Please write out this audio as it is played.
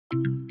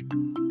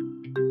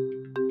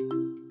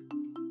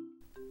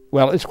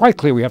Well, it's quite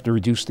clear we have to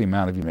reduce the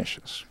amount of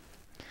emissions.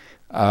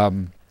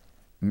 The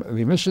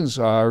emissions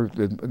are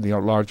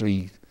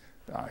largely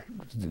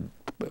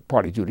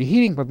partly due to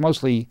heating, but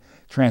mostly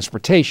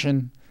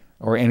transportation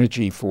or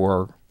energy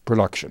for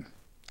production.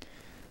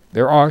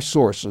 There are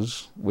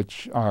sources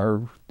which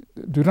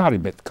do not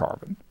emit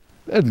carbon.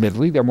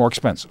 Admittedly, they're more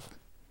expensive.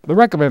 The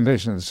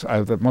recommendations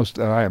that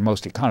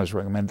most economists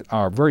recommend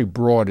are very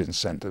broad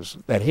incentives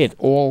that hit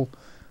all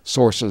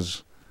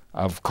sources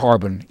of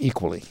carbon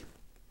equally.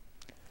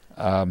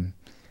 And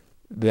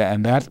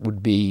that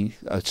would be,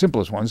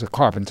 simplest one is a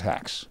carbon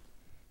tax.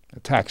 A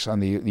tax on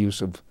the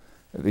use of,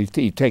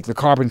 you take the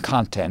carbon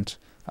content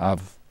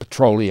of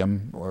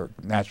petroleum or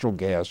natural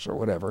gas or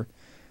whatever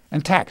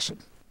and tax it.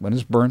 When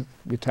it's burnt,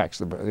 you tax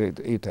it.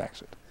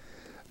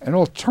 An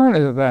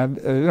alternative and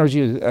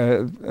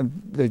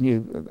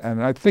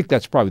I think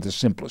that's probably the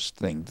simplest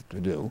thing to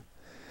do.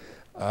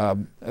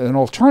 An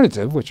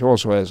alternative, which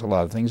also has a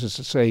lot of things, is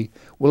to say,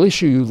 we'll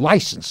issue you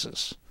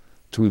licenses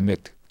to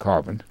emit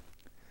carbon,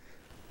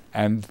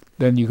 and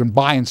then you can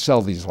buy and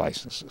sell these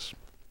licenses.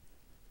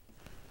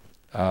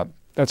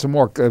 That's a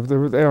more,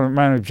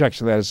 my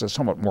objection to that is a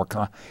somewhat more,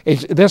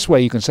 this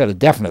way you can set a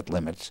definite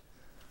limit.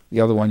 The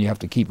other one you have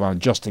to keep on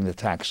adjusting the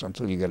tax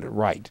until you get it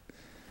right.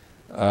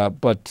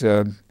 But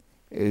the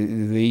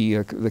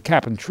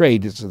cap and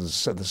trade is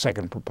the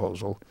second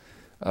proposal,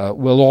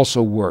 will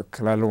also work.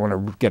 And I don't want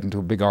to get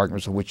into big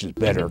arguments of which is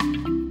better.